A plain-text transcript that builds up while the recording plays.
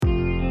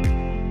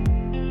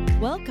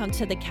Welcome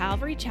to the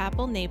Calvary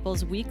Chapel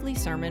Naples weekly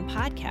sermon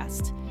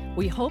podcast.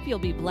 We hope you'll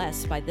be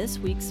blessed by this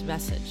week's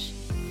message.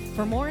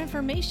 For more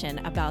information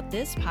about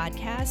this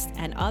podcast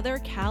and other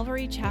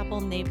Calvary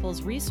Chapel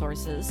Naples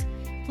resources,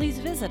 please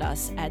visit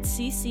us at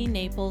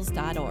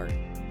ccnaples.org.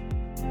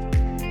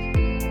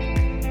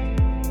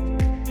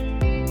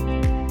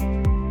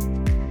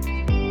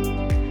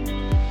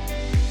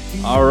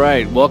 All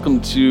right,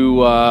 welcome to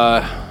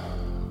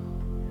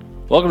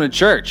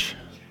church.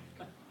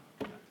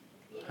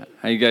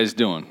 How you guys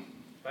doing?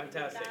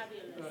 Fantastic.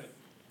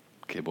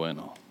 Que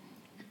bueno.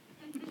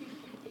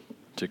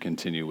 To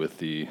continue with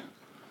the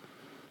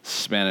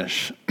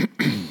Spanish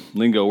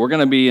lingo, we're going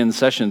to be in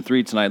session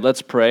 3 tonight.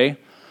 Let's pray.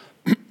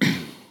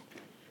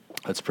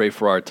 Let's pray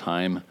for our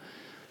time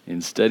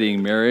in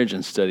studying marriage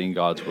and studying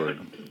God's Word.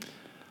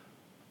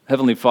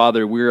 Heavenly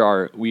Father,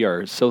 we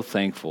are so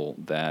thankful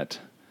that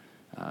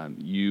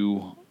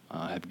you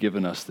have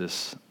given us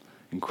this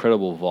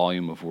incredible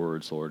volume of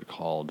words, Lord,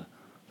 called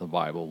the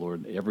Bible.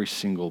 Lord, every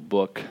single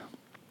book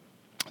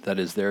that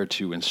is there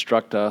to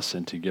instruct us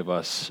and to give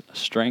us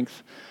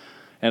strength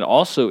and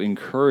also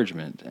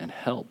encouragement and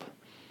help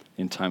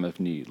in time of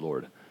need,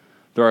 Lord.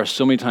 There are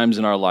so many times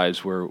in our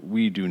lives where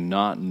we do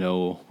not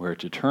know where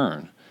to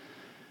turn.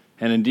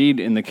 And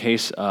indeed, in the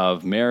case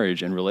of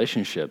marriage and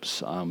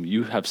relationships,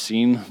 you have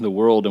seen the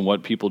world and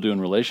what people do in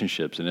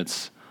relationships, and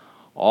it's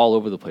all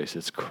over the place.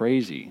 It's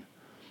crazy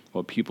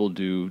what people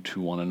do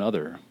to one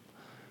another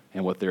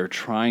and what they're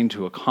trying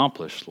to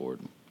accomplish, Lord.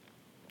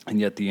 And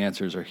yet the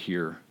answers are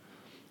here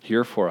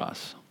for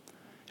us.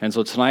 And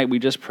so tonight we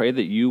just pray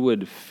that you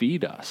would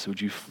feed us.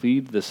 Would you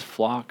feed this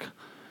flock?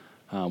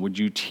 Would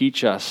you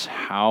teach us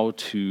how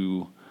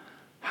to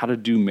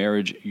do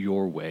marriage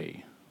your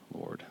way,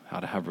 Lord?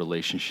 How to have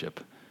relationship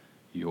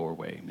your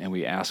way. And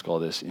we ask all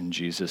this in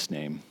Jesus'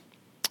 name.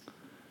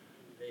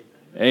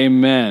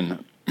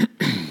 Amen.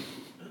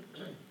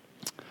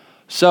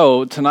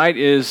 So tonight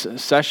is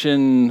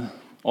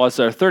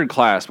it's our third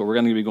class, but we're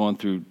going to be going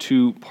through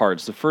 2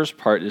 parts. The first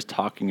part is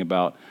talking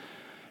about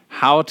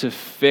how to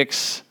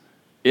fix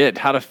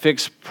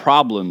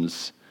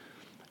problems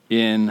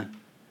in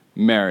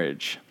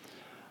marriage.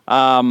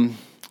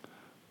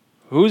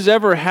 Who's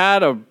ever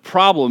had a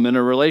problem in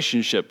a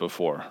relationship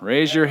before?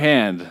 Raise your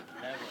hand.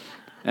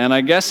 And I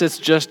guess it's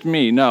just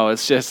me. No,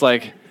 it's just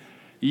like,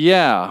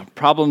 yeah,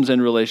 problems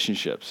in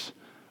relationships.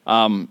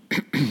 I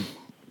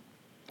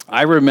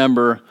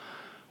remember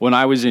when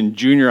I was in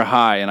junior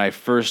high and I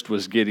first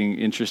was getting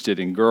interested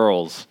in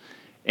girls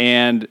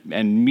and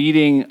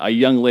meeting a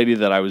young lady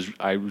that was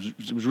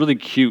really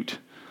cute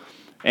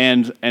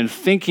and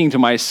thinking to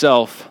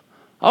myself,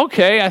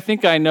 okay, I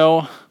think I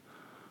know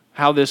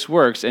how this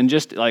works, and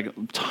just like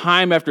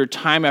time after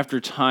time after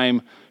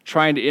time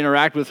trying to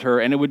interact with her,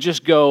 and it would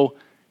just go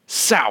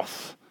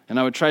south, and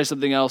I would try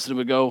something else and it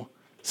would go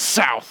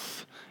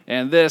south,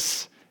 and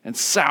this and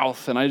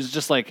south, and I was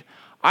just like,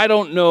 I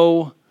don't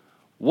know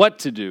what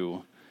to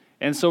do.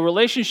 And so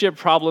relationship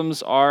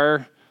problems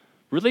are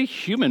really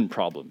human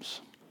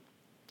problems.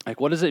 Like,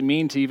 what does it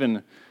mean to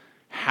even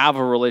have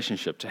a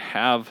relationship, to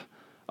have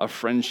a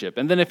friendship?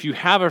 And then if you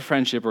have a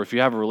friendship or if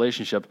you have a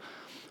relationship,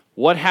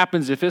 what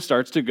happens if it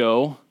starts to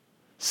go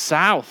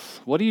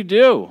south? What do you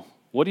do?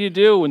 What do you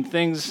do when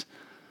things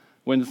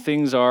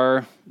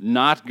are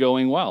not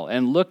going well?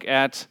 And look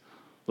at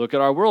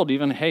our world.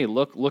 Even, hey,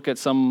 look at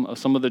some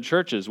of the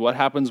churches. What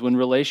happens when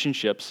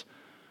relationships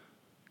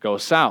go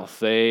south?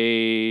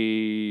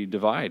 They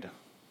divide.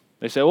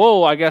 They say,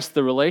 "Oh, I guess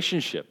the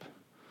relationship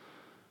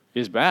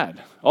is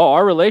bad. Oh,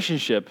 our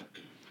relationship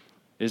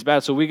is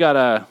bad. So we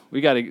gotta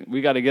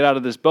get out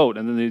of this boat."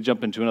 And then they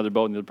jump into another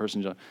boat, and the other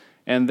person jumps.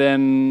 And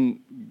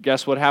then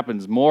guess what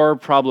happens? More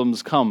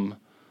problems come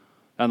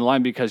down the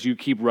line because you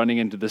keep running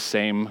into the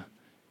same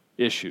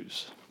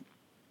issues,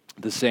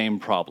 the same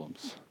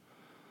problems.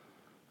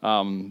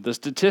 The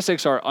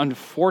statistics are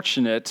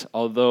unfortunate,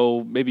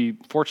 although maybe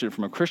fortunate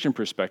from a Christian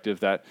perspective,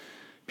 that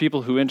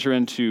people who enter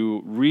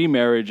into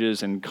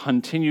remarriages and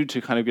continue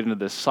to kind of get into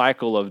this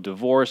cycle of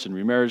divorce and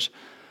remarriage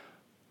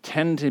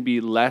tend to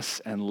be less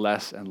and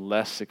less and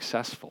less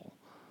successful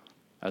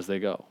as they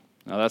go.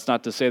 Now, that's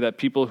not to say that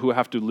people who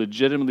have to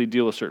legitimately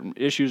deal with certain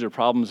issues or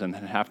problems and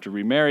then have to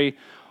remarry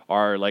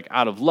are like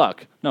out of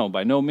luck. No,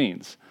 by no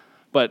means.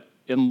 But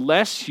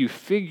unless you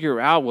figure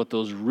out what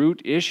those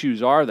root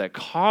issues are that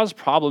cause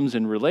problems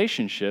in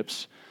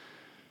relationships,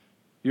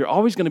 you're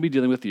always going to be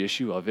dealing with the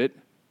issue of it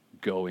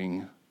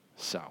going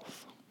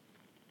south.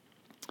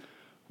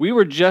 We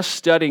were just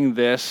studying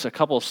this a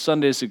couple of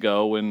Sundays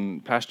ago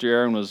when Pastor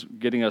Aaron was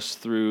getting us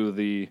through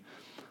the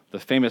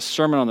famous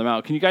Sermon on the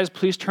Mount. Can you guys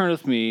please turn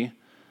with me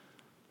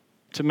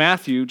to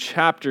Matthew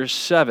chapter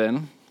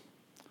 7,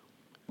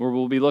 where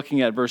we'll be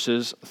looking at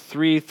verses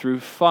 3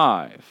 through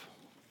 5.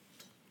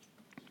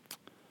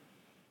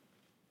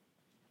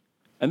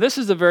 And this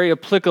is a very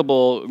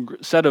applicable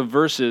set of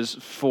verses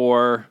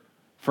for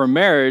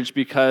marriage,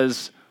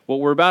 because what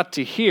we're about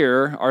to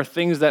hear are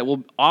things that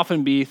will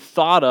often be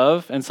thought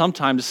of and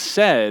sometimes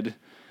said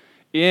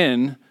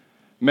in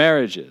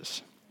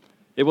marriages.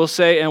 It will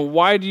say, and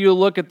why do you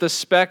look at the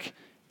speck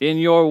in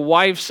your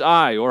wife's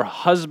eye or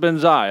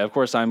husband's eye? Of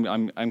course,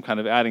 I'm kind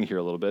of adding here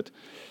a little bit.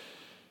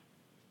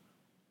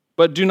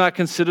 But do not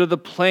consider the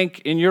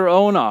plank in your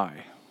own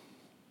eye,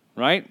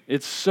 right?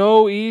 It's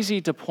so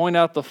easy to point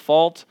out the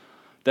fault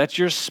that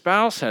your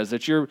spouse has,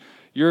 that your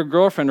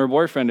girlfriend or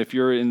boyfriend, if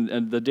you're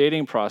in the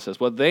dating process,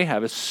 what they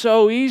have. It's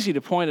so easy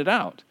to point it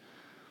out.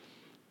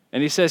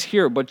 And he says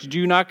here, but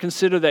do not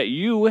consider that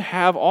you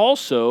have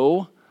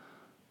also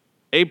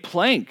a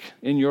plank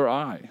in your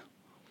eye.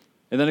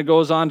 And then it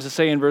goes on to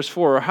say in verse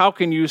 4, how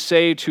can you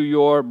say to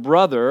your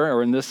brother,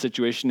 or in this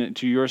situation,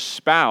 to your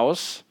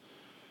spouse,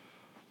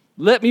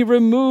 let me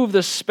remove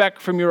the speck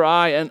from your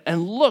eye,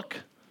 and look,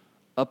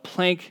 a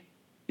plank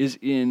is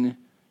in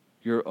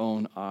your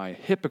own eye.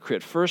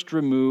 Hypocrite, first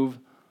remove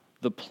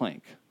the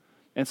plank.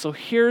 And so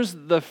here's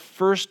the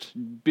first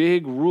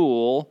big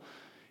rule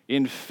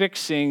in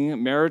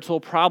fixing marital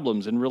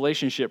problems and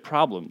relationship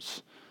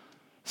problems.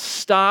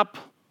 Stop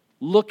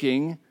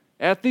looking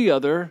at the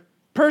other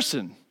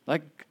person.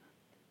 Like,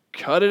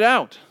 cut it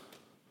out.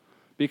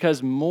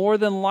 Because more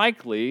than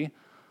likely,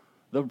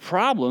 the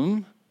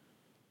problem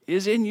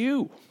is in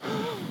you.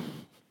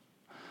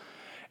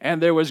 And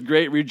there was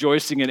great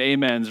rejoicing and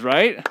amens,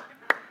 right?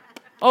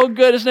 Oh,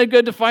 good. Isn't it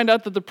good to find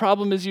out that the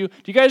problem is you? Do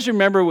you guys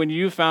remember when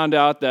you found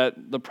out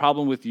that the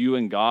problem with you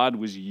and God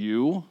was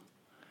you?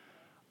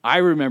 I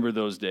remember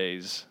those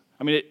days.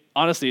 I mean,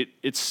 honestly,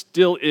 it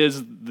still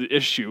is the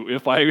issue.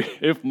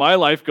 If my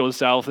life goes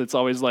south, it's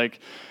always like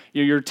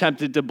you're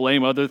tempted to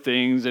blame other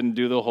things and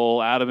do the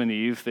whole Adam and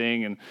Eve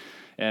thing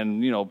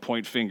and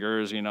point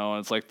fingers. And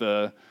it's like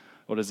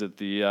what is it?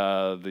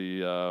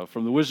 The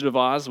from the Wizard of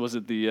Oz, was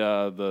it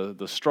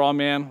the straw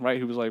man, right?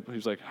 He was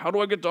like, how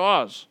do I get to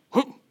Oz?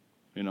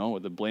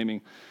 With the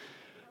blaming.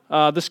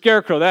 The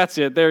Scarecrow, that's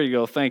it. There you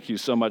go. Thank you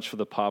so much for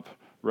the pop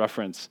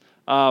reference.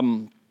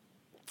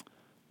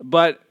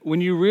 But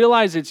when you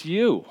realize it's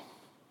you,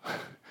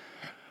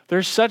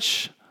 there's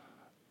such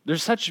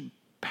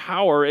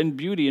power and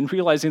beauty in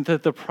realizing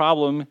that the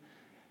problem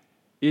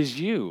is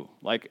you.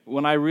 Like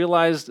when I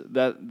realized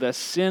that the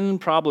sin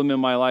problem in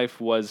my life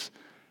was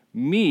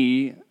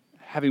me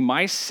having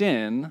my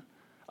sin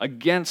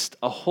against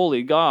a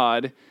holy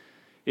God,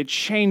 it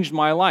changed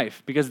my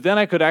life because then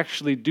I could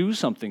actually do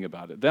something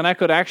about it. Then I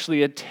could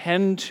actually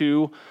attend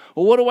to,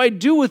 well, what do I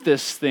do with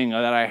this thing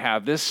that I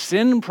have, this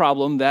sin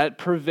problem that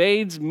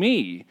pervades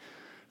me,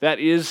 that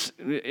is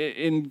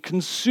in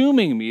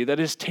consuming me, that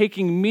is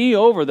taking me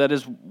over, that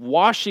is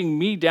washing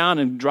me down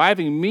and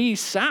driving me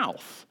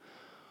south?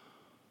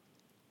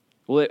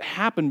 Well, it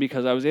happened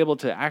because I was able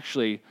to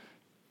actually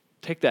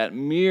take that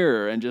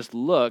mirror and just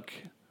look,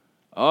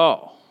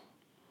 oh,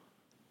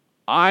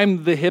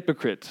 I'm the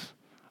hypocrite.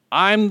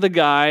 I'm the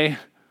guy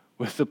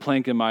with the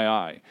plank in my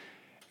eye.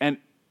 And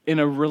in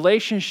a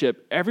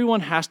relationship, everyone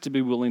has to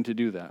be willing to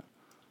do that.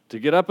 To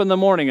get up in the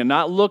morning and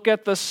not look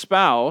at the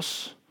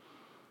spouse,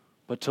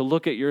 but to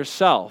look at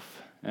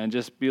yourself and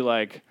just be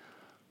like,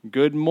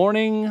 good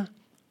morning,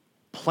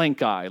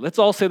 plank eye. Let's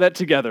all say that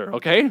together,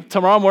 okay?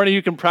 Tomorrow morning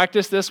you can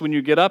practice this when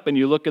you get up and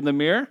you look in the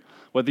mirror,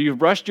 whether you've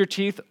brushed your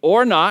teeth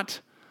or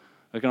not.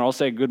 We can all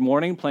say, good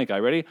morning, plank eye.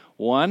 Ready?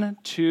 1,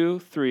 2,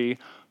 3.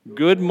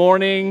 Good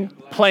morning,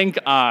 plank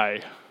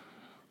eye.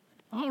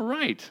 All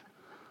right.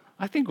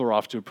 I think we're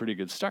off to a pretty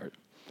good start.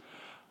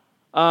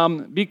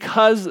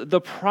 Because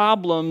the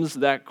problems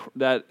that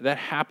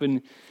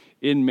happen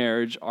in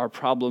marriage are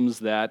problems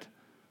that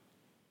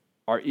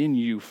are in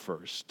you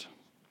first.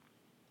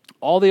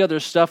 All the other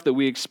stuff that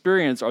we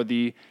experience are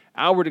the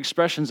outward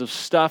expressions of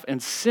stuff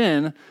and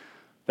sin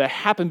that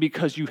happen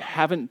because you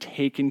haven't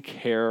taken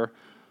care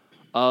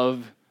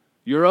of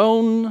your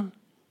own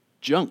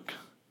junk,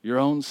 your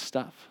own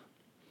stuff.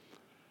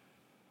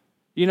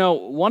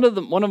 One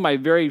of my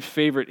very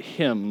favorite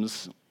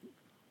hymns,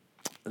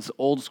 this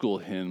old school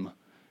hymn,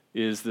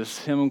 is this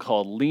hymn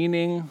called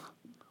Leaning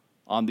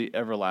on the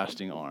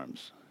Everlasting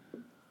Arms.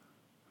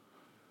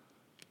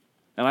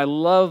 And I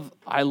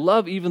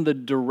love even the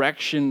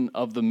direction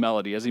of the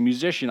melody. As a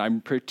musician,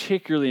 I'm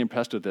particularly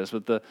impressed with this,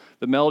 but the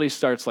melody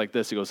starts like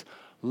this. It goes,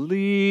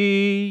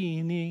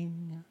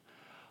 leaning,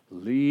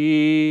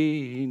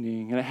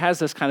 leaning. And it has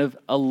this kind of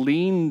a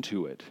lean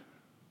to it.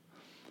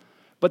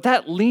 But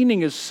that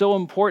leaning is so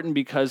important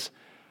because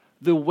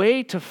the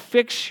way to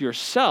fix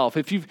yourself,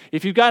 if you've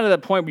gotten to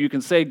that point where you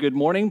can say, good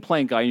morning,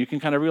 plank eye, and you can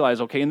kind of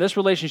realize, okay, in this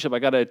relationship, I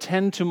got to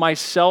attend to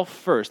myself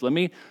first. Let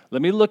me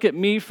look at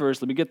me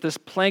first. Let me get this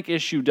plank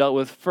issue dealt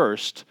with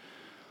first.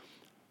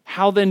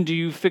 How then do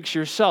you fix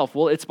yourself?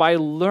 Well, it's by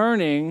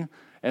learning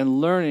and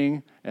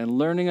learning and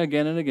learning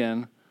again and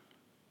again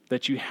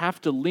that you have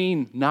to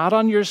lean not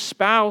on your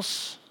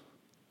spouse,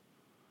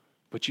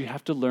 but you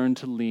have to learn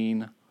to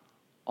lean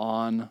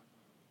on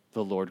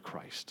the Lord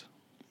Christ.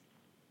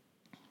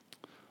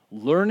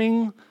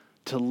 Learning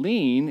to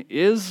lean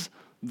is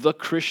the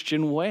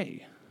Christian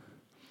way.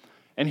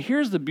 And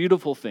here's the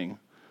beautiful thing.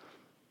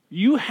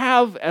 You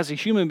have, as a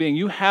human being,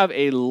 you have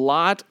a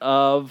lot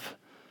of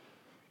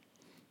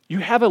You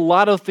have a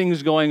lot of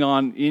things going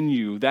on in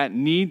you that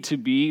need to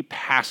be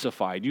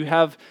pacified. You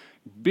have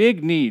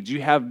big needs.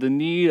 You have the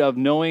need of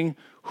knowing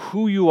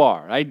who you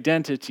are,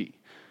 identity.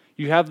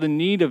 You have the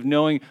need of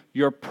knowing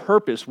your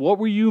purpose. What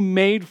were you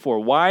made for?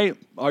 Why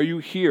are you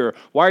here?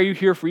 Why are you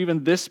here for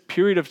even this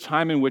period of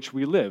time in which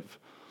we live?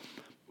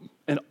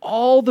 And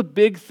all the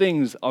big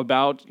things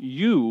about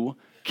you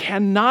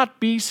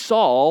cannot be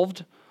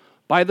solved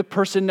by the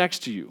person next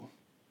to you.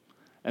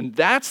 And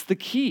that's the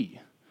key.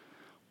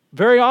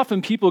 Very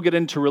often people get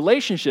into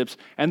relationships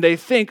and they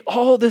think,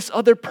 oh, this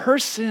other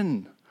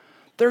person,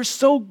 they're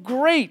so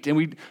great.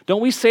 And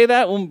don't we say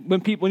that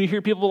when you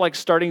hear people like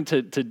starting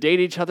to date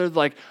each other,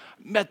 like,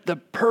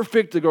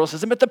 the girl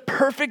says, I met the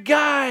perfect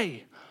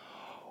guy.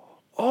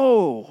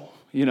 Oh,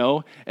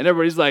 and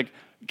everybody's like,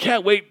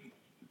 can't wait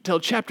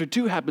till chapter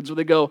 2 happens where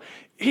they go,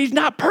 he's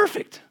not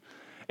perfect.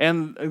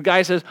 And the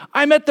guy says,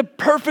 I met the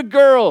perfect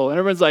girl. And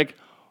everyone's like,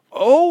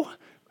 oh,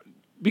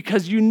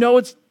 because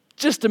it's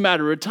just a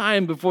matter of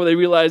time before they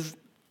realize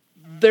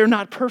they're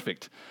not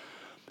perfect.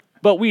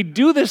 But we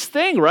do this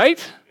thing,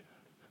 right?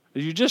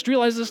 You just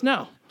realize this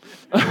now.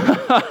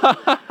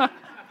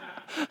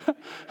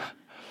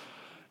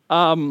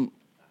 And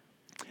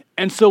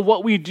so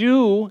what we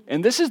do,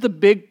 and this is the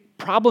big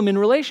problem in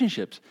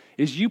relationships,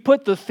 is you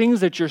put the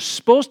things that you're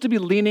supposed to be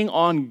leaning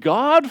on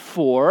God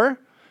for,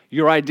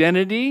 your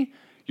identity,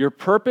 your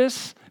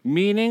purpose,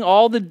 meaning,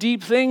 all the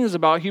deep things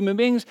about human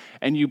beings,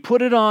 and you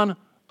put it on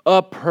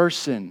a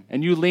person,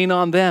 and you lean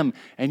on them,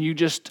 and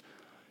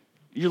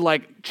you're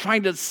like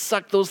trying to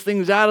suck those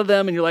things out of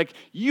them, and you're like,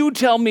 you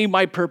tell me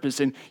my purpose,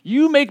 and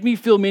you make me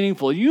feel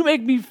meaningful, you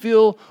make me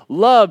feel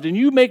loved, and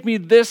you make me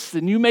this,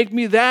 and you make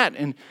me that,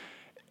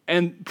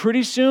 and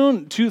pretty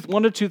soon,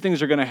 one of two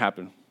things are going to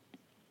happen.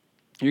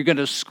 You're going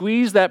to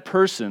squeeze that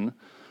person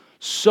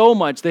so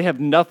much they have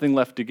nothing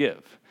left to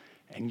give,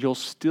 and you'll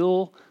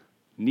still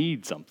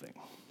need something.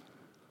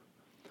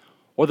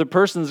 Or the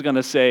person's going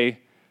to say,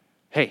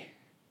 hey,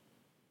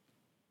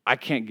 I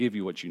can't give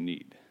you what you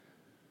need.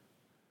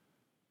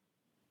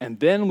 And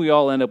then we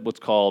all end up what's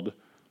called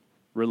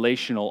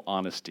relational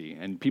honesty,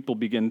 and people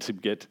begin to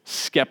get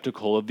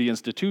skeptical of the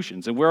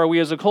institutions. And where are we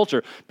as a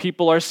culture?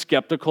 People are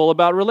skeptical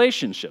about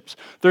relationships.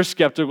 They're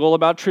skeptical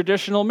about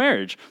traditional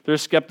marriage. They're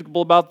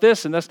skeptical about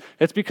this and this.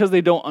 It's because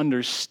they don't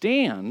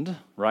understand,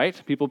 right?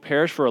 People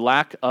perish for a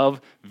lack of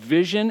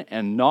vision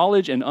and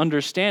knowledge and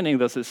understanding,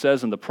 thus it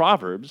says in the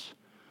Proverbs,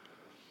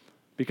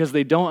 because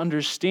they don't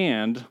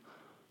understand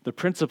the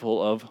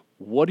principle of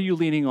what are you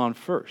leaning on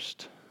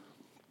first?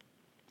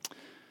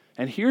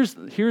 And here's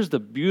the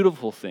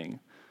beautiful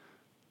thing.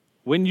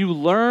 When you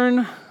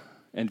learn,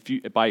 and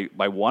by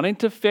wanting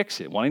to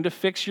fix it, wanting to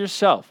fix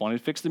yourself, wanting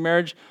to fix the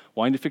marriage,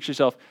 wanting to fix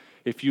yourself,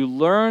 if you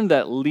learn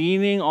that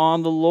leaning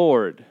on the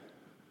Lord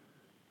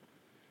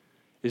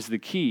is the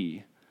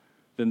key,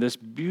 then this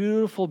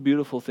beautiful,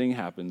 beautiful thing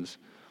happens.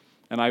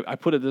 And I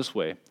put it this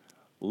way.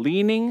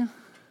 Leaning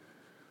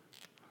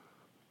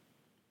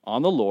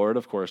on the Lord,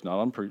 of course, not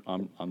on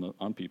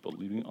people,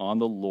 leaning on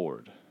the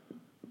Lord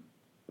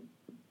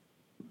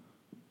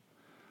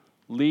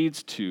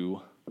leads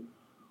to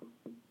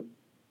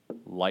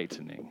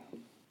lightening.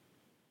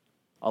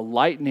 A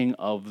lightening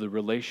of the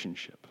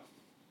relationship.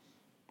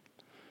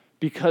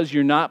 Because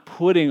you're not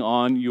putting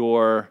on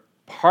your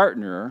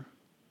partner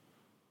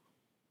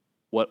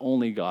what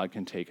only God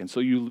can take. And so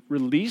you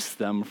release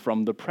them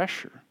from the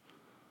pressure.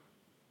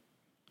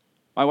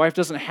 My wife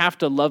doesn't have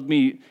to love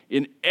me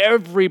in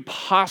every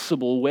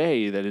possible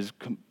way that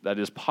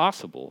is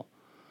possible,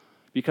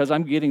 because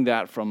I'm getting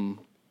that from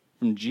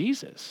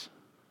Jesus.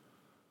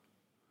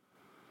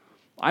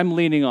 I'm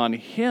leaning on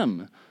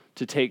Him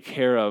to take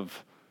care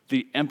of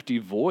the empty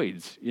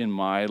voids in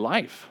my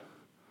life.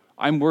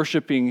 I'm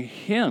worshiping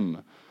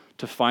Him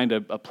to find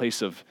a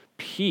place of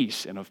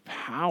peace and of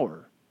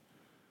power.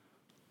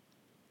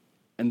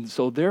 And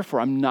so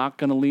therefore, I'm not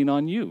going to lean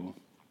on you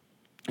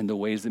in the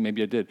ways that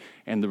maybe I did.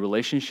 And the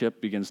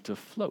relationship begins to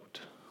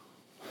float.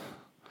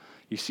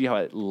 You see how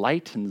it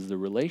lightens the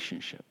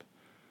relationship.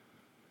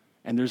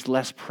 And there's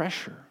less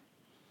pressure.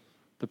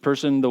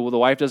 The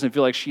wife doesn't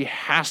feel like she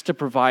has to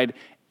provide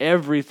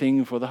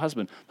everything for the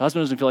husband. The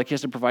husband doesn't feel like he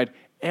has to provide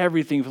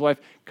everything for the wife,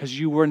 because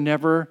you were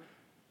never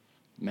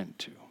meant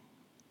to.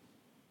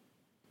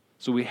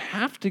 So we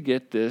have to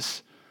get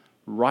this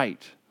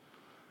right.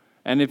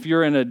 And if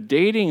you're in a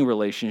dating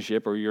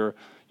relationship, or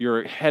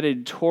you're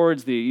headed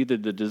towards either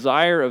the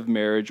desire of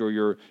marriage, or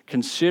you're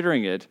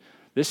considering it,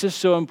 this is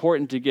so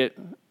important to get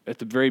at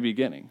the very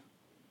beginning.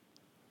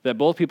 That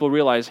both people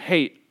realize,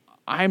 hey,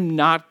 I'm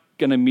not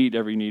going to meet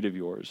every need of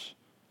yours.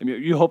 I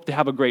mean, you hope to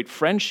have a great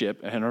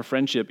friendship and a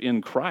friendship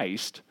in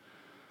Christ,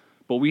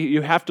 but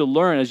you have to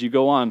learn as you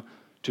go on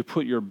to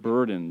put your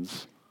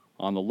burdens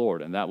on the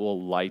Lord, and that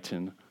will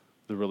lighten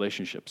the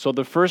relationship. So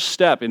the first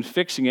step in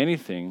fixing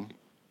anything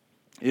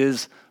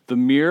is the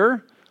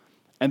mirror,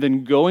 and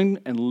then going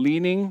and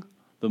leaning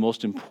the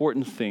most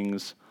important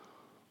things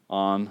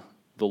on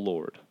the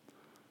Lord.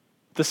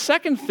 The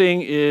second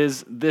thing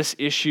is this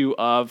issue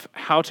of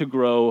how to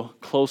grow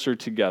closer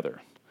together.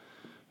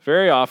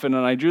 Very often,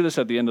 and I drew this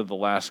at the end of the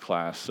last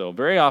class, so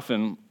very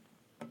often,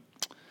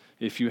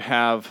 if you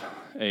have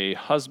a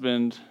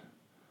husband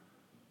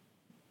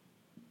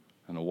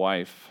and a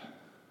wife,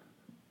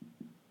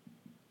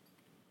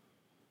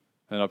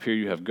 and up here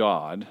you have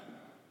God,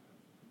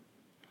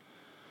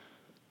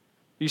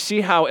 you see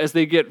how as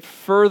they get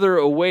further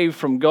away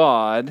from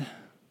God,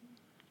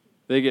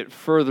 they get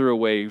further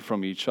away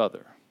from each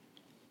other.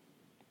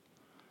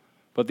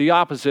 But the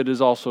opposite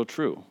is also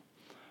true.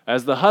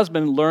 As the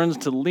husband learns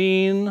to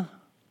lean,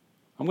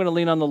 I'm going to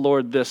lean on the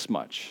Lord this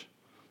much.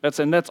 That's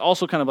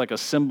also kind of like a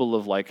symbol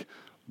of like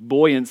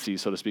buoyancy,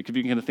 so to speak. If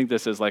you can think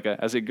this as like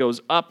as it goes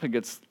up, it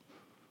gets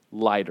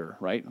lighter,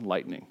 right?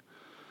 Lightning.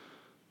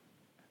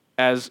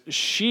 As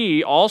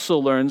she also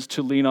learns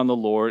to lean on the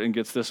Lord and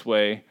gets this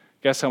way,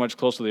 guess how much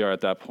closer they are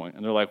at that point?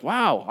 And they're like,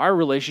 wow, our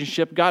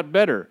relationship got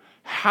better.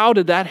 How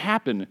did that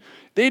happen?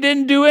 They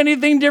didn't do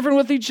anything different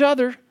with each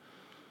other.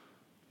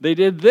 They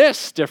did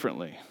this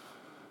differently.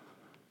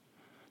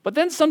 But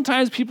then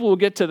sometimes people will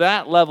get to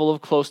that level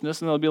of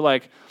closeness and they'll be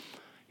like,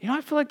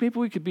 I feel like maybe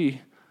we could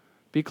be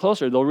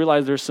closer. They'll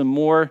realize there's some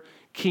more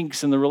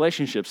kinks in the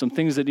relationship, some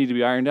things that need to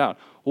be ironed out.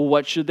 Well,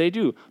 what should they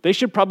do? They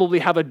should probably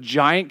have a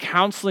giant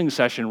counseling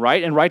session,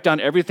 right? And write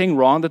down everything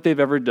wrong that they've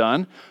ever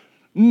done.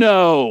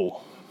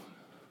 No.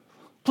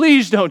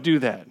 Please don't do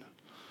that.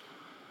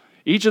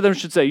 Each of them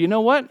should say, you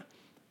know what?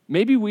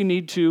 Maybe we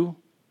need to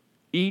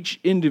each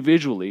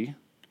individually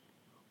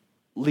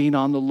lean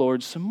on the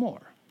Lord some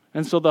more.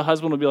 And so the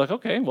husband will be like,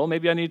 okay, well,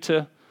 maybe I need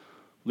to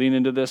lean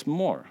into this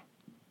more.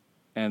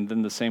 And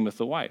then the same with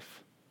the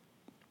wife.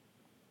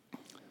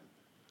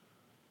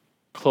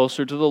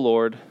 Closer to the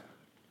Lord,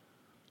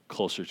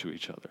 closer to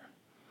each other.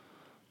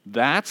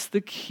 That's the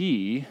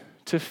key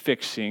to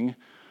fixing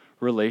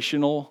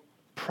relational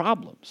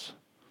problems.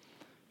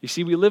 You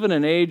see, we live in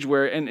an age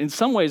where, and in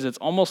some ways, it's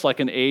almost like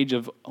an age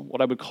of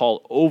what I would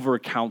call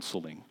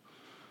over-counseling.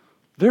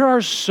 There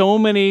are so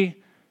many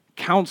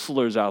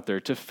counselors out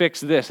there to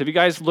fix this. Have you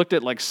guys looked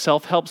at like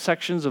self-help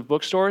sections of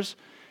bookstores?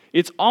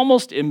 It's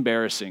almost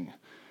embarrassing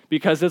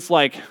because it's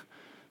like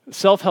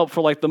self-help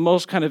for like the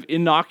most kind of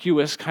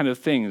innocuous kind of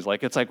things.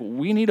 Like it's like,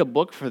 we need a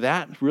book for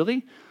that?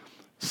 Really?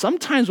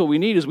 Sometimes what we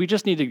need is we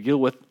just need to deal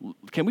with,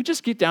 can we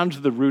just get down to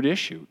the root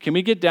issue? Can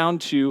we get down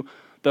to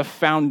the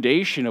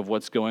foundation of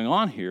what's going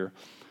on here?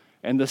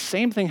 And the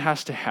same thing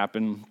has to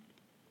happen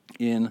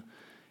in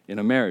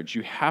a marriage.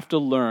 You have to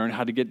learn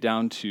how to get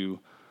down to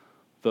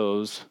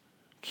those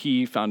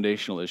key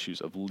foundational issues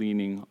of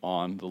leaning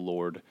on the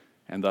Lord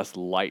and thus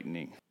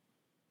lightening.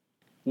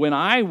 When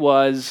I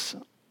was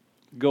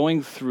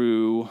going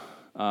through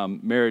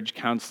marriage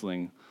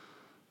counseling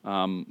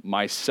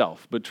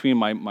myself, between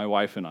my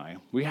wife and I,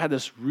 we had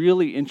this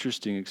really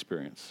interesting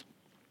experience.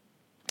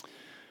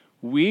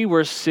 We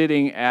were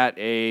sitting at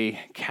a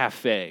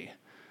cafe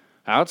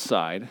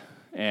outside,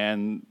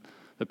 and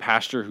the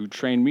pastor who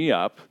trained me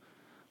up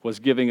was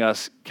giving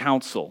us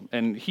counsel,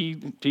 and he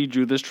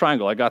drew this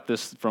triangle. I got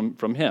this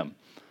from him.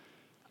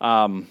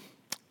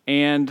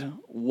 And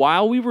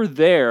while we were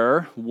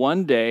there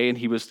one day, and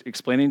he was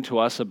explaining to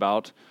us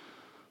about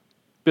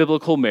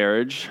biblical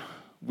marriage,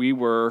 we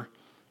were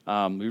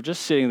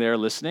just sitting there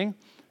listening,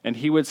 and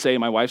he would say,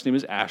 my wife's name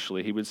is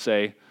Ashley, he would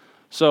say,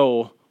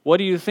 so what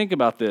do you think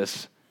about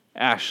this,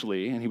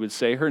 Ashley? And he would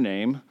say her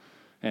name,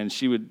 and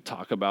she would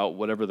talk about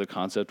whatever the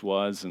concept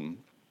was, and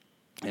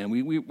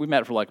we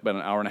met for like about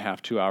an hour and a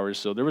half, 2 hours,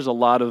 so there was a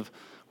lot of,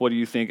 what do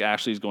you think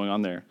Ashley's going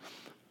on there?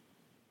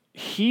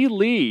 He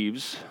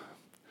leaves,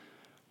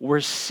 we're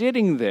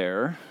sitting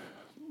there,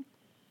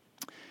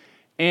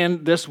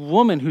 and this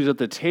woman who's at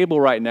the table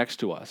right next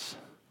to us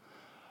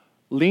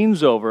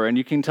leans over, and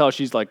you can tell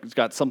she's like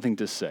got something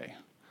to say.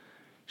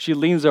 She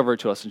leans over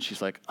to us, and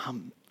she's like,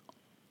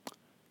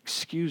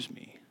 excuse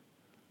me,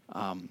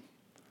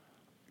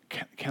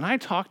 can I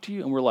talk to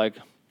you? And we're like,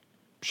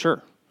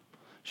 sure.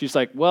 She's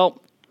like,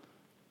 well,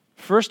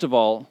 first of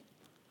all,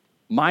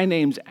 my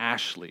name's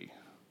Ashley.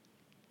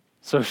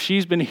 So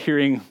she's been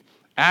hearing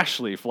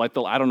Ashley for like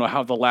the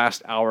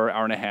last hour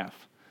and a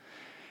half.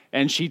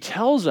 And she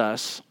tells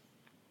us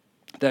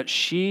that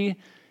she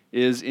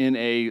is in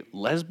a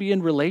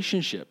lesbian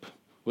relationship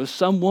with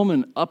some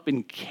woman up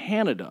in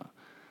Canada,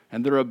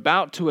 and they're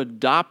about to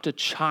adopt a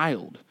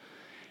child.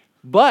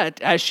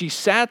 But as she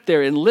sat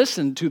there and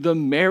listened to the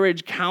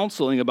marriage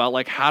counseling about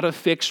like how to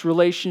fix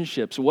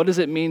relationships, what does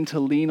it mean to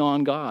lean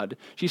on God?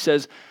 She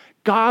says,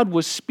 God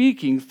was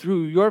speaking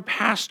through your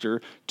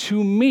pastor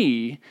to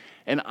me,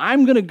 and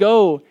I'm going to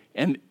go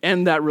and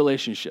end that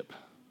relationship.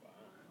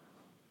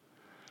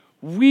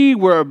 We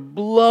were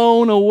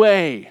blown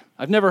away.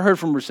 I've never heard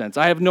from her since.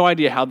 I have no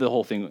idea how the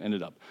whole thing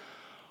ended up.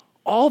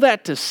 All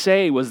that to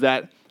say was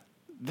that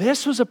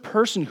this was a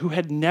person who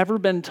had never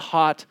been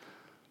taught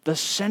the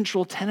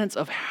central tenets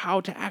of how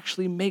to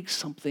actually make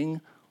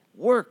something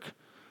work.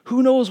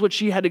 Who knows what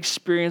she had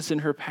experienced in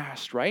her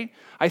past, right?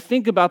 I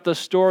think about the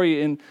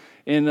story in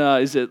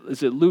is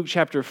it Luke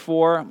chapter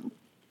 4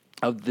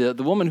 of the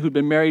woman who'd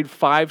been married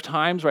 5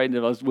 times, right? And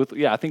it was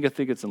I think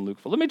it's in Luke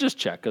 4. Let me just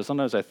check, because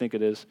sometimes I think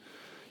it is.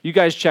 You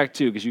guys check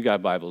too, because you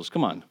got Bibles.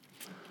 Come on.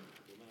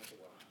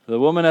 The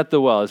woman at the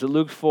well. Is it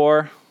Luke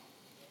 4?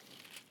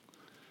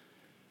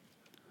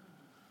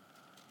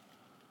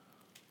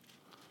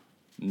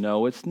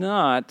 No, it's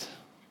not.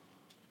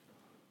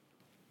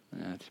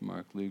 Matthew,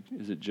 Mark, Luke.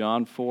 Is it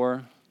John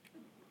 4?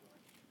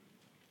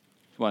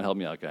 Come on, help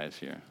me out, guys,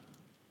 here.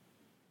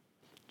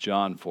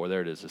 John 4,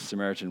 there it is. A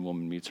Samaritan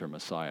woman meets her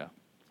Messiah.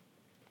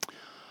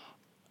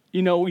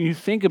 You know, when you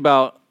think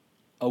about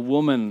a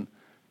woman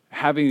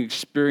having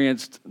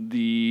experienced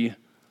the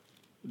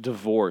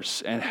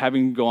divorce and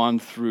having gone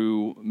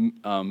through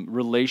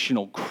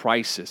relational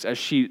crisis, as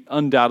she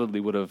undoubtedly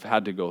would have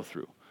had to go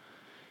through,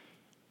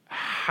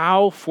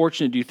 how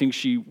fortunate do you think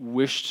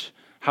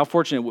how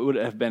fortunate it would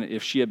have been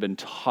if she had been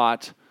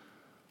taught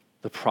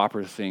the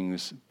proper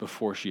things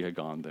before she had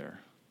gone there?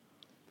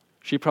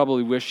 She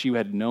probably wished she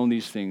had known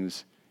these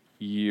things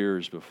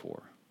years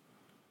before.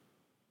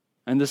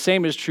 And the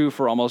same is true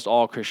for almost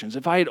all Christians.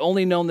 If I had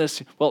only known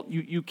this, well,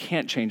 you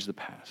can't change the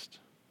past.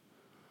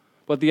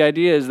 But the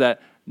idea is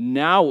that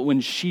now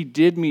when she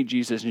did meet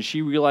Jesus and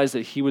she realized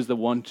that he was the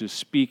one to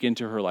speak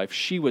into her life,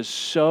 she was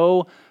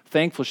so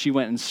thankful she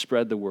went and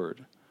spread the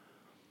word.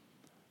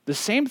 The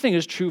same thing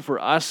is true for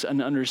us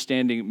in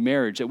understanding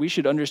marriage, that we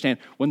should understand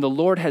when the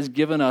Lord has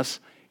given us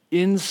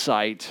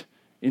insight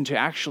into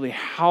actually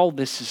how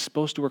this is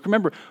supposed to work.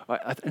 Remember,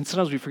 and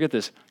sometimes we forget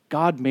this,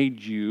 God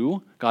made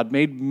you, God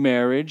made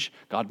marriage,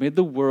 God made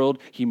the world,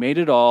 he made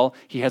it all.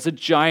 He has a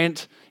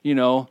giant,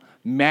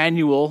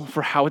 manual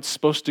for how it's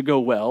supposed to go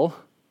well.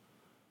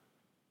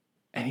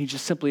 And he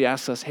just simply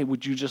asks us, hey,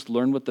 would you just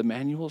learn what the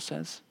manual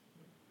says?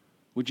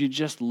 Would you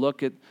just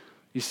look at,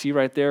 you see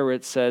right there where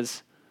it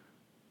says,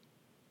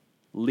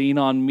 lean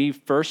on me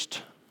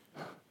first?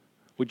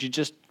 Can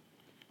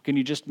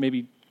you just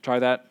maybe try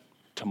that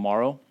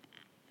tomorrow?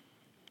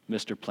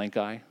 Mr. Plank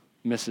Eye,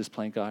 Mrs.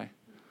 Plank Eye.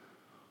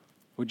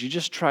 Would you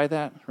just try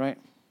that, right?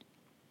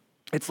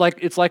 It's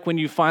like when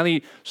you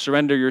finally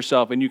surrender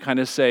yourself and you kind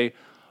of say,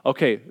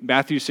 okay,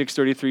 Matthew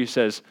 6:33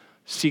 says,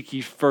 seek ye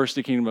first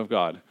the kingdom of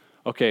God.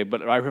 Okay,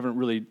 but I haven't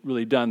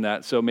really done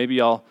that, so maybe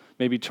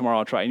tomorrow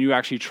I'll try. And you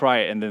actually try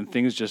it, and then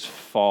things just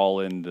fall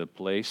into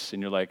place,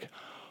 and you're like,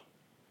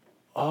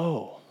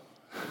 oh.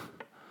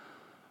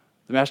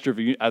 The master of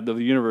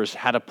the universe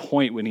had a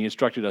point when he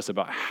instructed us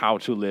about how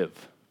to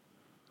live.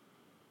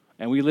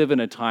 And we live in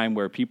a time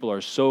where people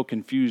are so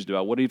confused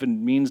about what it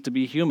even means to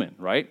be human,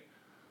 right?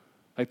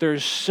 Like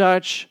there's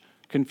such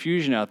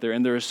confusion out there,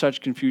 and there is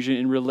such confusion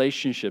in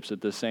relationships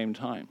at the same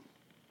time.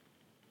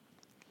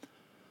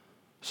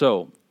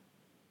 So,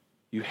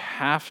 you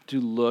have to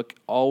look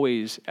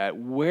always at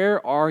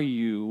where are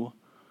you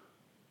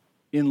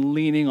in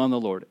leaning on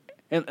the Lord.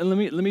 And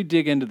let me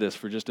dig into this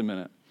for just a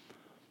minute.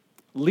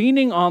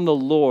 Leaning on the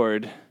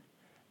Lord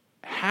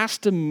has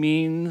to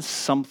mean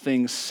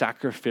something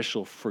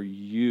sacrificial for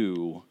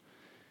you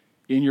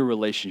in your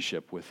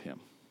relationship with him.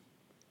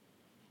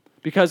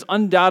 Because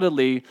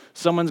undoubtedly,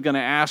 someone's going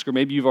to ask, or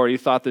maybe you've already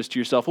thought this to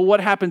yourself, well,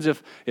 what happens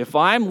if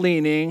I'm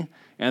leaning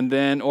and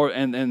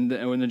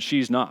then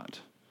she's not,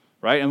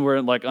 right? And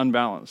we're like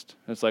unbalanced.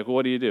 It's like, well,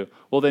 what do?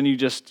 Well, then you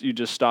just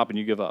stop and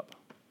you give up.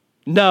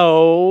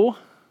 No.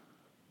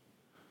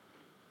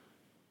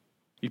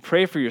 You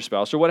pray for your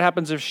spouse. Or what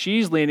happens if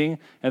she's leaning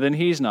and then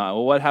he's not?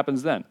 Well, what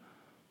happens then?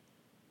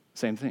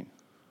 Same thing.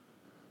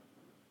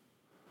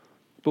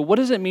 But what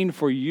does it mean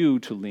for you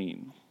to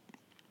lean?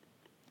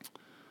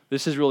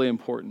 This is really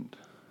important.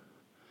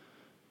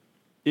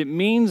 It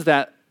means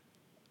that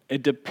a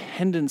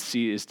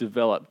dependency is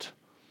developed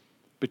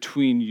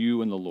between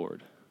you and the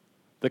Lord.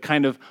 The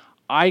kind of,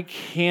 I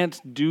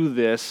can't do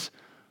this,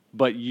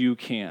 but you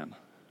can,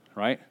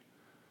 right?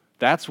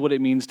 That's what it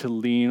means to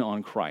lean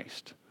on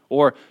Christ.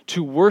 Or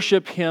to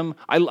worship him.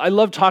 I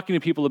love talking to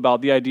people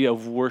about the idea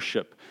of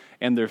worship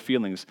and their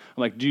feelings.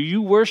 I'm like, do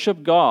you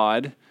worship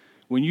God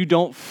when you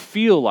don't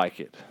feel like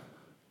it?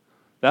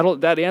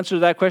 That answer to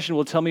that question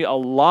will tell me a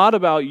lot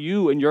about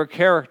you and your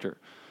character.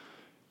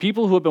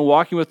 People who have been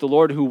walking with the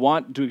Lord who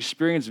want to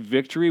experience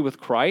victory with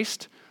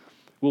Christ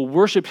will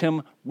worship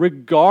him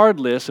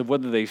regardless of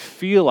whether they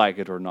feel like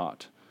it or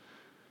not.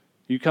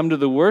 You come to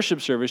the worship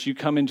service, you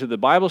come into the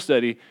Bible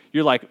study,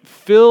 you're like,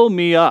 fill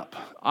me up.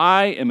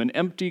 I am an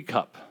empty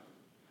cup.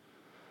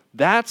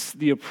 That's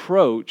the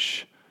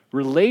approach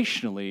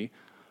relationally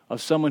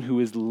of someone who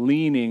is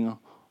leaning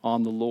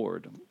on the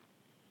Lord.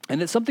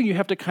 And it's something you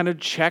have to kind of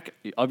check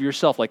of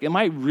yourself. Like, am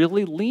I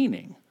really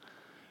leaning?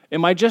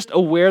 Am I just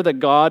aware that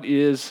God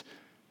is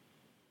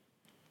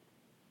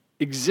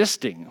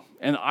existing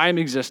and I'm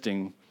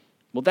existing?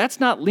 Well, that's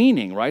not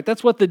leaning, right?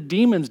 That's what the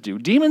demons do.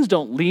 Demons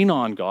don't lean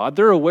on God.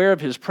 They're aware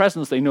of his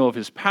presence. They know of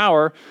his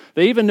power.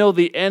 They even know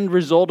the end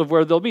result of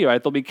where they'll be,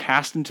 right? They'll be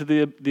cast into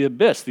the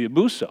abyss, the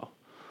abuso.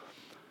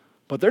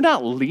 But they're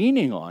not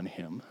leaning on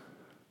him.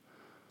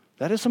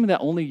 That is something that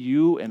only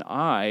you and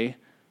I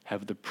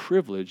have the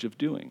privilege of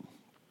doing.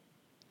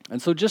 And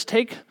so just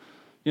take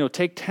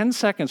 10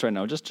 seconds right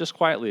now, just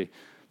quietly,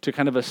 to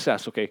kind of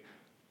assess, okay,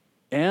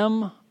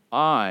 am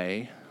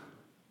I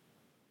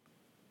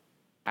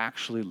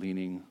actually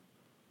leaning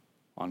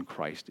on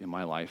Christ in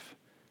my life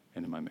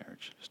and in my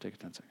marriage? Just take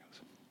 10 seconds.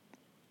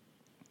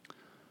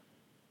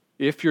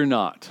 If you're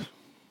not,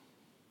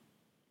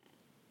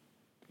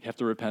 you have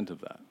to repent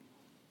of that.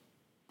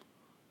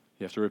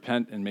 You have to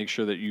repent and make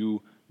sure that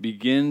you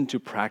begin to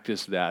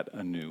practice that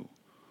anew.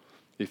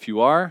 If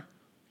you are,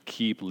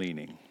 keep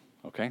leaning,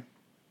 okay?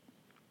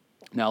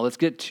 Now, let's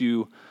get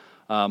to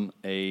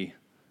a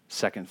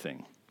second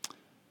thing.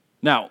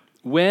 Now,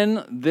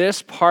 when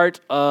this part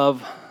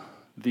of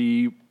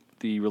the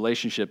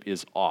relationship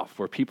is off,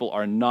 where people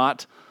are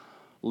not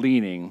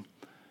leaning,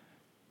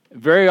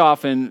 very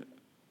often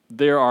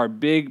there are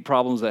big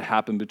problems that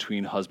happen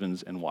between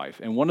husbands and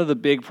wife. And one of the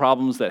big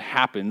problems that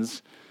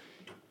happens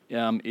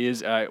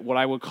is what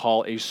I would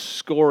call a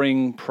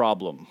scoring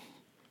problem.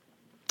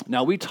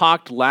 Now, we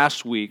talked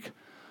last week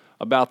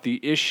about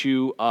the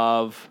issue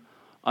of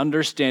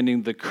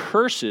understanding the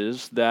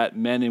curses that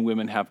men and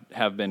women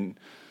have been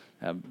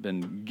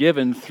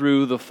given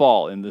through the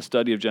fall in the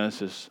study of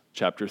Genesis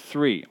chapter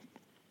 3.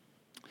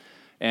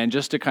 And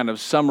just to kind of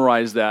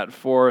summarize that,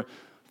 for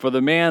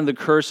the man, the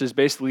curse is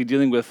basically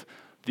dealing with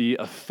the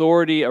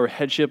authority or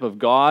headship of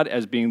God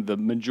as being the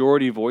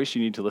majority voice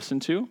you need to listen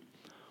to.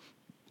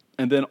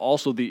 And then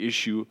also the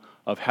issue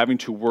of having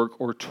to work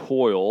or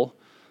toil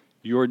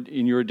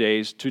in your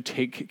days to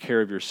take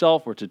care of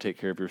yourself or to take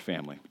care of your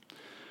family.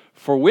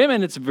 For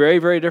women, it's very,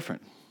 very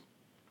different.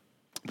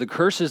 The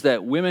curses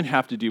that women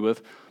have to deal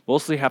with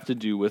mostly have to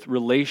do with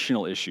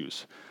relational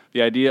issues.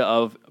 The idea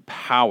of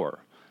power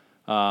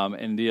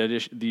and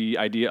the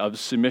idea of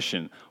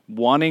submission.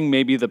 Wanting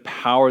maybe the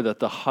power that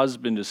the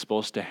husband is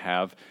supposed to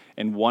have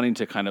and wanting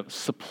to kind of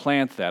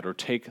supplant that or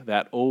take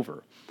that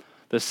over.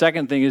 The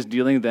second thing is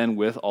dealing then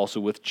also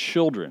with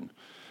children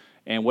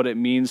and what it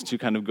means to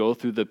kind of go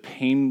through the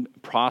pain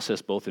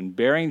process both in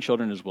bearing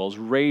children as well as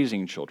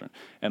raising children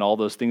and all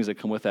those things that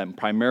come with that, and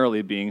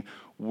primarily being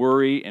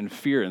worry and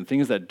fear and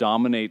things that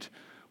dominate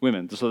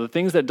women. So the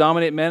things that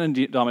dominate men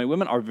and dominate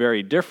women are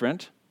very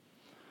different,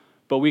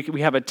 but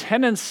we have a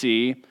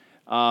tendency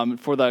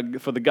for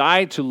the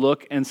guy to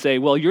look and say,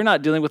 well, you're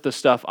not dealing with the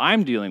stuff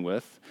I'm dealing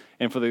with,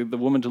 and for the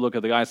woman to look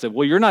at the guy and say,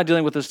 well, you're not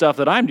dealing with the stuff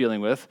that I'm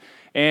dealing with.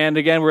 And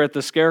again, we're at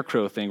the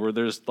scarecrow thing where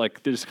there's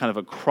kind of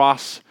a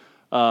cross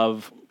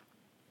of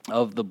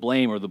the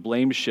blame or the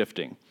blame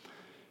shifting.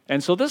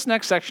 And so this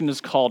next section is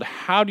called,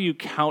 How Do You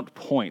Count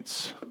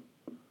Points?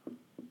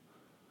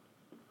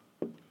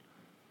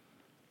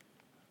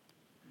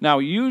 Now,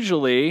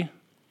 usually,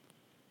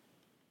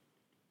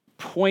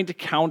 point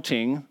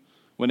counting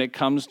when it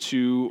comes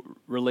to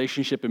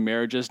relationship and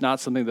marriage is not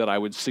something that I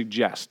would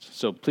suggest.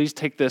 So please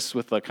take this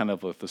with a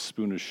with a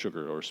spoon of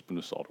sugar or a spoon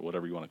of salt or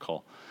whatever you want to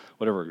call,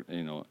 whatever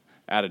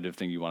additive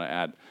thing you want to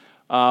add.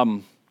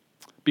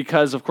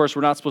 Because, of course,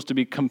 we're not supposed to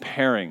be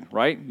comparing,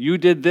 right? You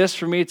did this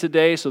for me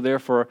today, so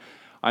therefore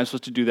I'm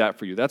supposed to do that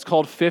for you. That's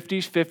called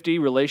 50-50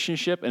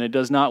 relationship, and it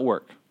does not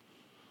work.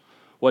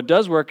 What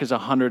does work is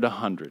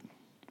 100-100.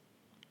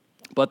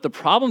 But the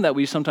problem that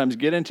we sometimes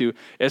get into,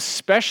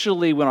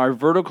 especially when our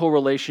vertical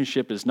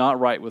relationship is not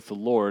right with the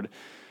Lord,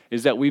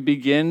 is that we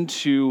begin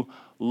to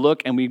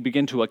look and we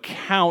begin to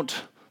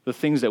account the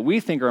things that we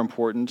think are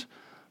important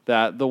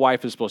that the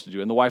wife is supposed to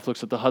do. And the wife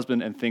looks at the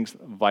husband and thinks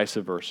vice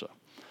versa.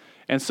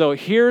 And so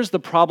here's the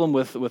problem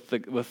with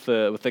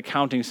the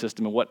counting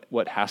system and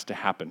what has to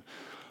happen.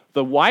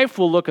 The wife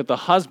will look at the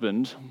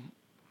husband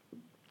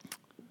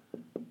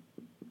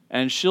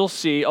and she'll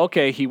see,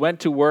 okay, he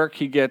went to work,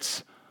 he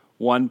gets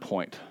 1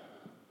 point.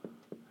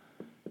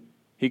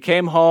 He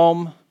came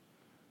home,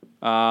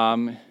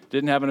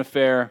 didn't have an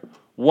affair,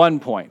 1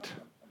 point.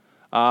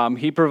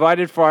 He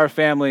provided for our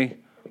family,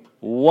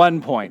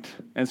 1 point.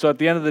 And so at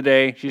the end of the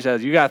day, she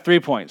says, you got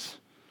 3 points.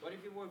 What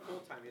if you work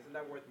full-time? Isn't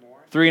that worth more?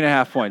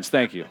 3.5 points,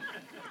 thank you.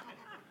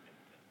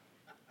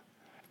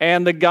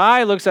 And the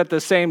guy looks at the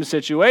same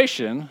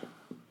situation,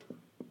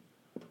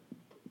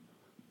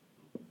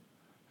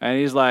 and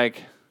he's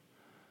like,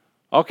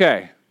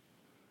 okay,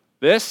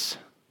 that's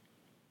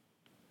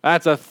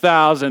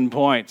 1,000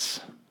 points.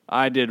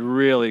 I did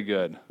really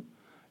good.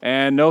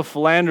 And no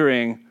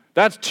philandering,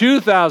 that's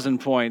 2,000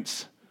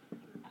 points.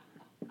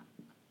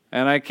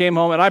 And I came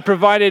home and I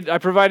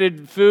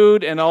provided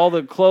food and all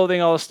the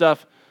clothing, all the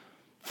stuff,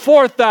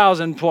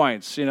 4,000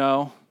 points,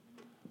 And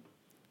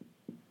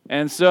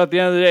so at the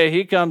end of the day,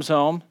 he comes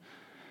home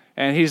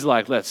and he's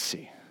like, let's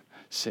see,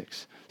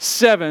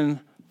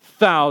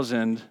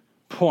 7,000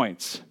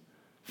 points.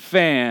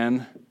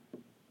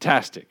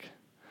 Fantastic.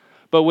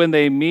 But when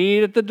they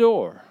meet at the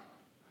door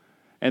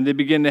and they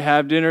begin to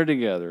have dinner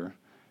together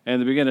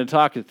and they begin to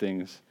talk at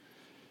things,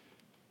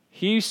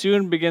 he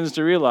soon begins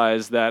to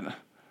realize that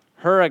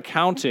her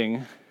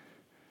accounting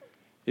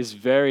is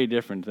very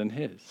different than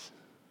his.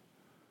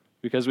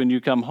 Because when you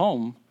come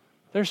home,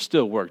 there's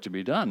still work to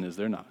be done, is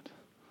there not?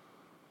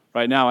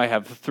 Right now I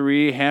have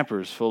 3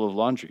 hampers full of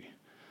laundry.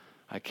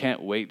 I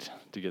can't wait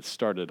to get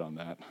started on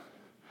that.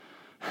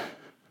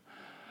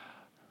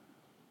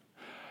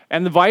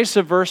 And the vice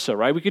versa,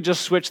 right? We could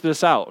just switch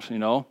this out,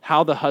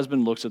 how the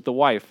husband looks at the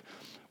wife.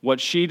 what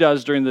she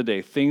does during the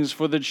day, things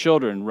for the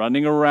children,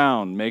 running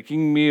around,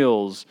 making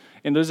meals,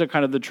 and those are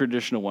kind of the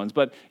traditional ones.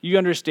 But you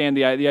understand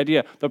the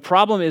idea. The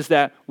problem is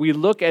that we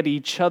look at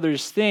each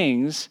other's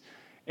things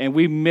and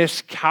we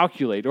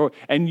miscalculate,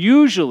 and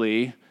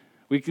usually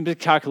we can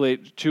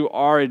calculate to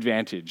our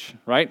advantage,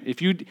 right?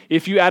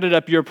 If you added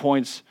up your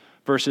points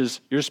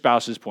versus your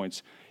spouse's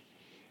points,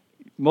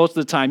 most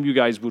of the time you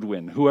guys would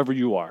win, whoever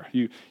you are.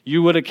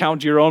 You would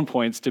account your own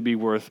points to be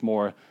worth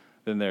more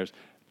than theirs.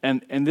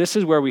 And this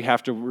is where we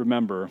have to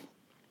remember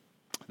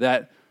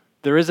that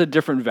there is a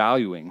different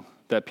valuing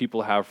that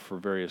people have for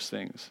various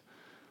things.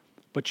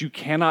 But you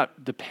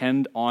cannot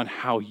depend on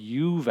how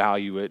you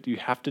value it. You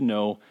have to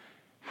know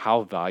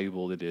how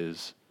valuable it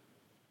is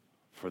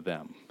for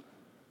them.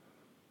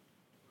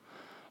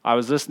 I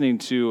was listening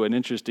to an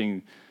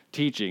interesting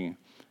teaching,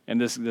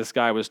 and this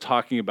guy was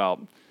talking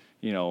about,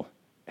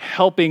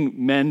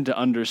 helping men to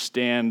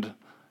understand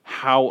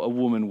how a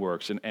woman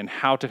works and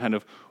how to kind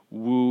of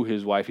woo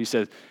his wife. He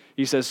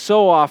says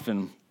so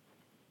often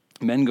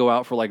men go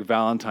out for like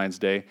Valentine's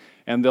Day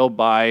and they'll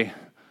buy,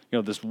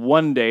 this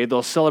one day,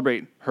 they'll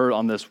celebrate her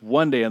on this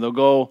one day and they'll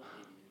go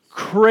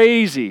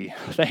crazy.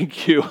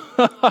 Thank you.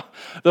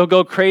 They'll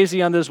go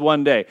crazy on this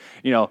one day.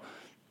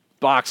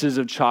 Boxes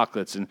of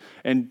chocolates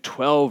and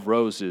 12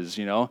 roses,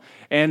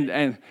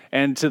 and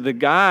to the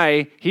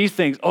guy, he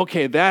thinks,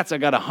 okay, I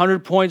got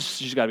 100 points.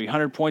 She's got to be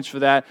 100 points for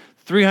that.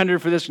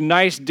 300 for this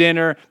nice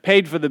dinner,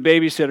 paid for the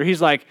babysitter.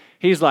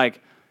 He's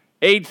like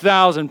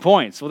 8,000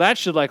 points. Well, that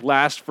should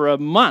last for a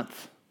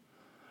month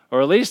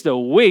or at least a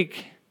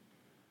week.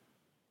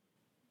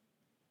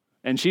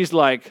 And she's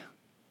like,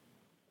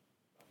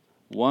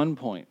 1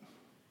 point.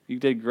 You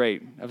did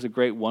great. That was a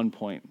great 1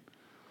 point.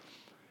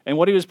 And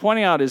what he was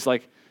pointing out is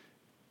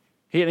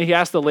he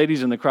asked the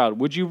ladies in the crowd,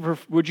 would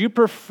you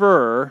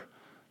prefer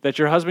that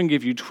your husband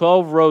give you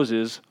 12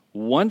 roses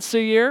once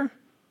a year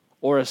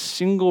or a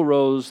single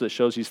rose that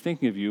shows he's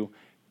thinking of you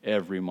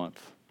every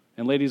month?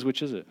 And ladies,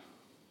 which is it?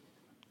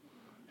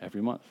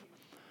 Every month.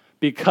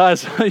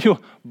 Because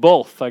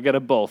both. I get a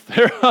both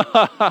there.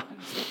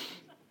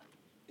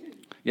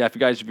 Yeah,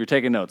 if you're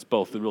taking notes,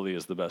 both really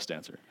is the best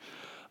answer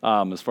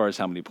as far as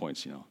how many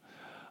points,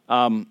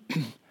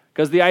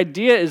 Because the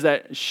idea is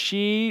that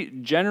she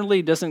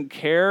generally doesn't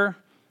care,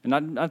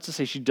 and not to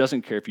say she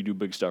doesn't care if you do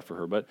big stuff for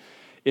her, but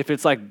if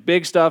it's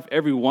big stuff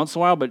every once in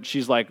a while, but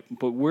she's like,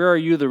 but where are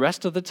you the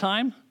rest of the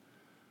time?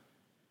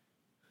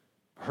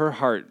 Her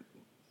heart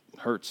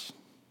hurts.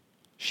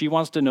 She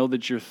wants to know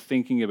that you're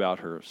thinking about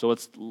her. So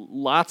it's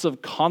lots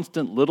of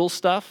constant little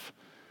stuff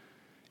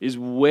is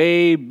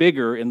way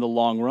bigger in the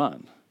long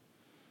run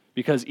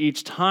because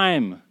each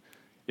time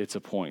it's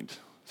a point,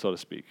 so to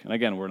speak. And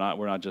again, we're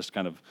not just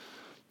kind of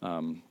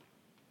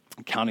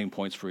counting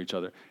points for each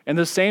other. And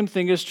the same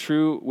thing is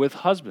true with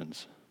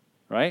husbands,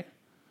 right?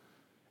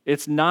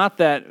 It's not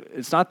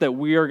that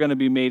we are going to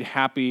be made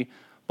happy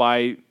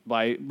by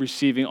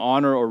receiving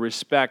honor or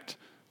respect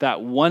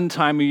that one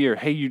time a year.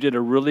 Hey, you did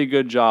a really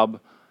good job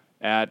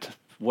at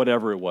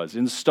whatever it was,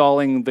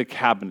 installing the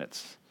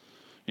cabinets.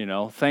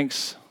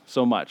 Thanks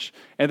so much.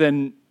 And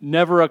then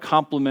never a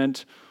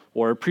compliment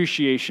or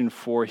appreciation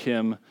for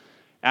him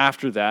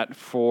after that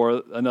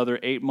for another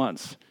 8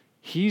 months.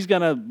 He's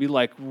going to be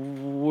like,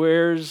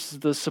 where's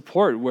the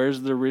support?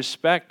 Where's the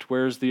respect?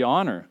 Where's the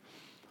honor?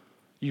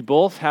 You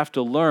both have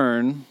to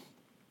learn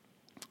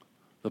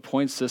the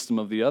point system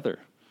of the other.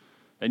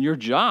 And your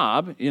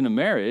job in a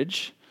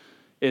marriage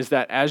is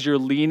that as you're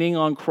leaning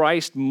on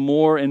Christ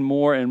more and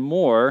more and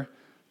more,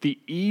 the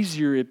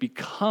easier it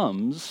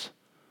becomes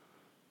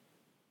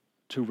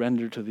to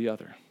render to the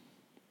other.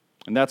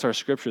 And that's our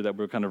scripture that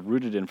we're kind of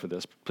rooted in for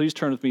this. Please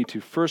turn with me to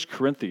 1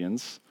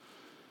 Corinthians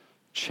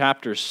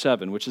chapter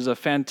 7, which is a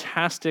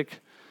fantastic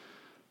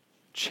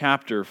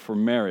chapter for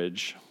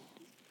marriage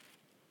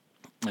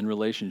and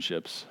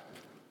relationships.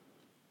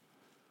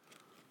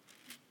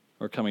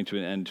 We're coming to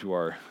an end to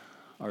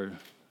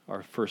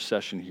our first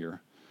session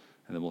here,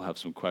 and then we'll have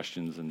some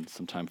questions and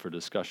some time for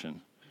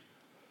discussion.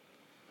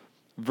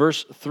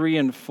 Verse 3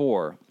 and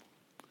 4.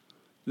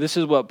 This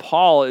is what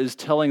Paul is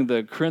telling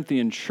the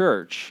Corinthian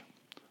church.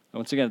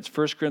 Once again, it's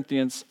 1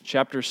 Corinthians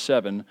chapter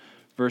 7,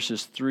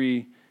 verses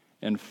 3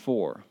 and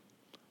 4.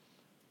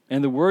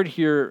 And the word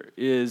here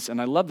is,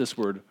 and I love this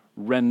word,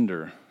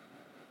 render.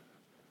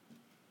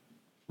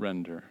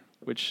 Render,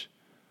 which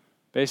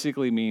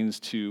basically means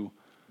to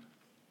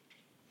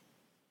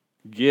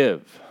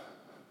give.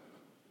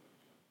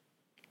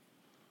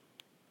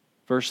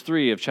 Verse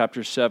 3 of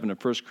chapter 7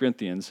 of 1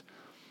 Corinthians,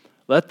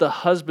 let the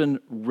husband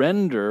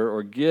render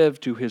or give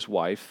to his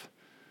wife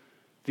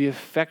the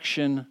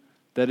affection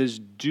that is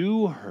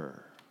due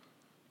her.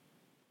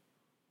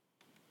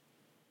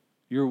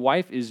 Your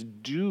wife is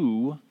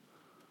due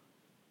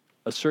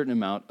a certain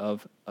amount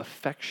of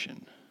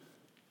affection.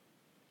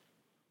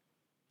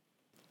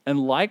 And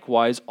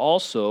likewise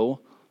also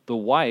the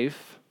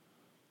wife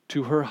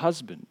to her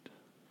husband.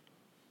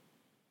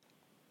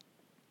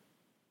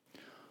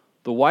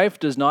 The wife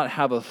does not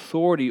have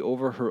authority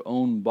over her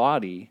own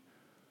body,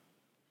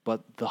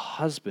 but the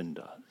husband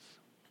does.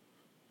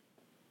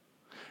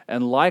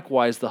 And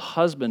likewise, the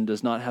husband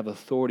does not have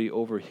authority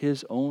over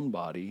his own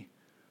body,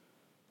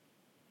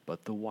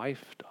 but the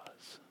wife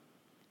does.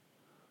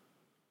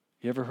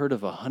 You ever heard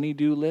of a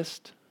honey-do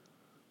list?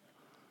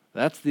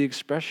 That's the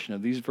expression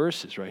of these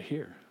verses right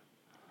here.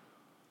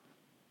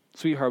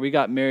 Sweetheart, we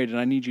got married and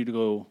I need you to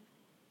go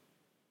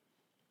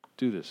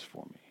do this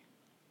for me.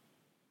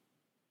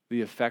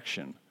 The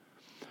affection.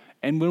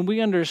 And when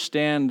we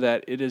understand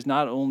that it is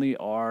not only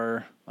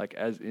our, like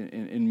as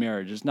in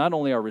marriage, it's not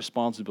only our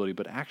responsibility,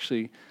 but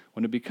actually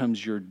when it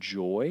becomes your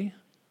joy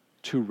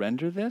to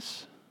render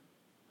this,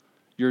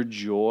 your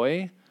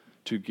joy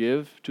to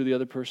give to the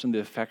other person the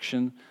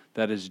affection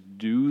that is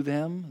due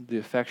them, the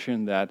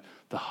affection that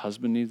the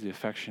husband needs, the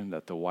affection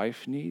that the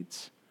wife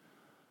needs,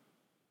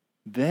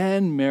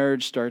 then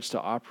marriage starts to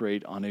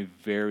operate on a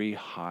very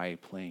high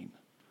plane.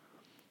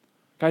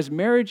 Guys,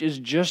 marriage is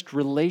just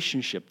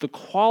relationship. The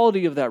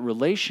quality of that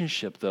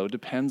relationship, though,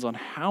 depends on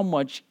how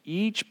much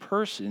each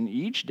person,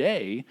 each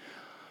day,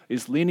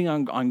 is leaning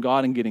on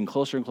God and getting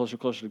closer and closer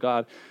to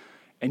God.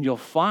 And you'll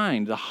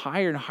find the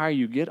higher and higher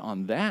you get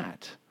on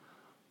that,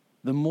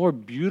 the more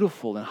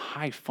beautiful and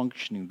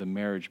high-functioning the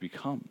marriage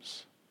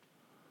becomes.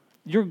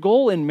 Your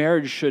goal in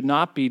marriage should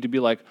not be to be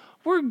like,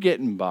 we're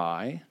getting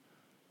by,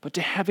 but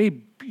to have a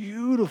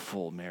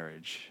beautiful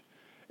marriage.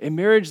 A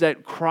marriage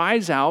that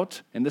cries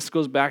out, and this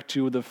goes back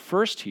to the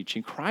first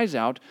teaching, cries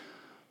out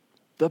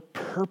the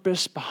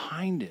purpose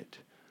behind it,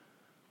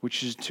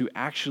 which is to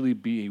actually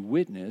be a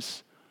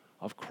witness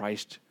of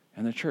Christ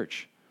and the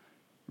church.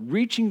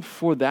 Reaching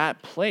for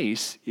that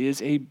place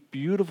is a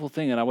beautiful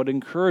thing, and I would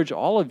encourage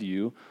all of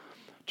you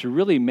to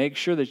really make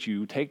sure that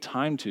you take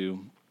time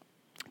to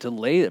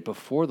lay it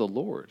before the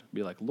Lord.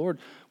 Be like, Lord,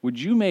 would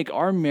you make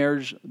our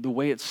marriage the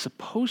way it's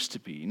supposed to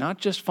be, not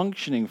just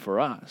functioning for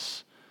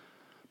us,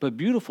 but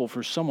beautiful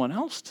for someone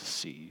else to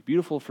see,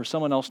 beautiful for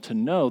someone else to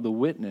know the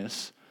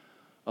witness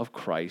of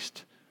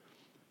Christ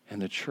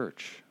and the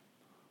church.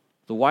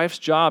 The wife's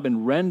job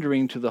in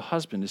rendering to the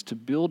husband is to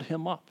build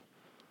him up,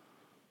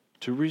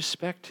 to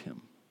respect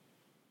him,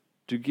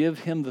 to give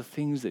him the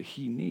things that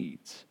he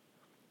needs.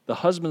 The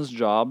husband's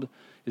job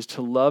is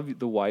to love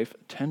the wife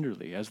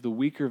tenderly as the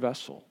weaker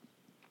vessel.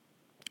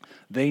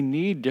 They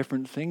need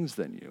different things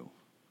than you.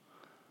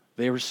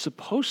 They are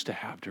supposed to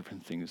have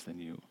different things than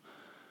you.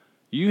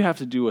 You have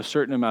to do a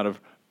certain amount of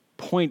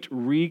point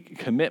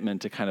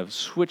recommitment to kind of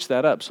switch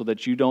that up so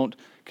that you don't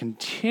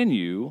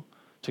continue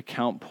to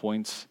count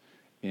points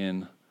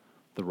in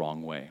the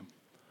wrong way.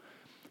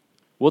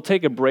 We'll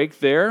take a break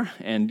there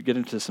and get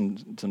into some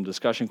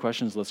discussion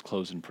questions. Let's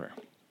close in prayer.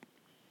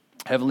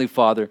 Heavenly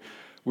Father,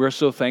 we're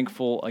so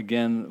thankful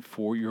again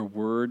for your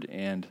word,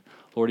 and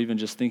Lord, even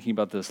just thinking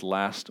about this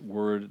last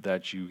word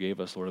that you gave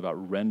us, Lord,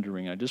 about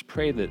rendering, I just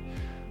pray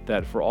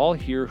that for all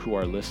here who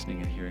are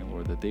listening and hearing,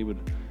 Lord, that they would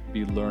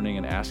be learning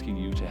and asking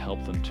you to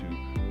help them to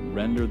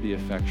render the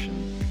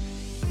affection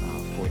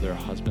for their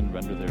husband,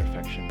 render their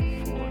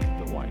affection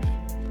for the wife.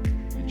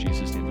 In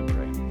Jesus' name we pray.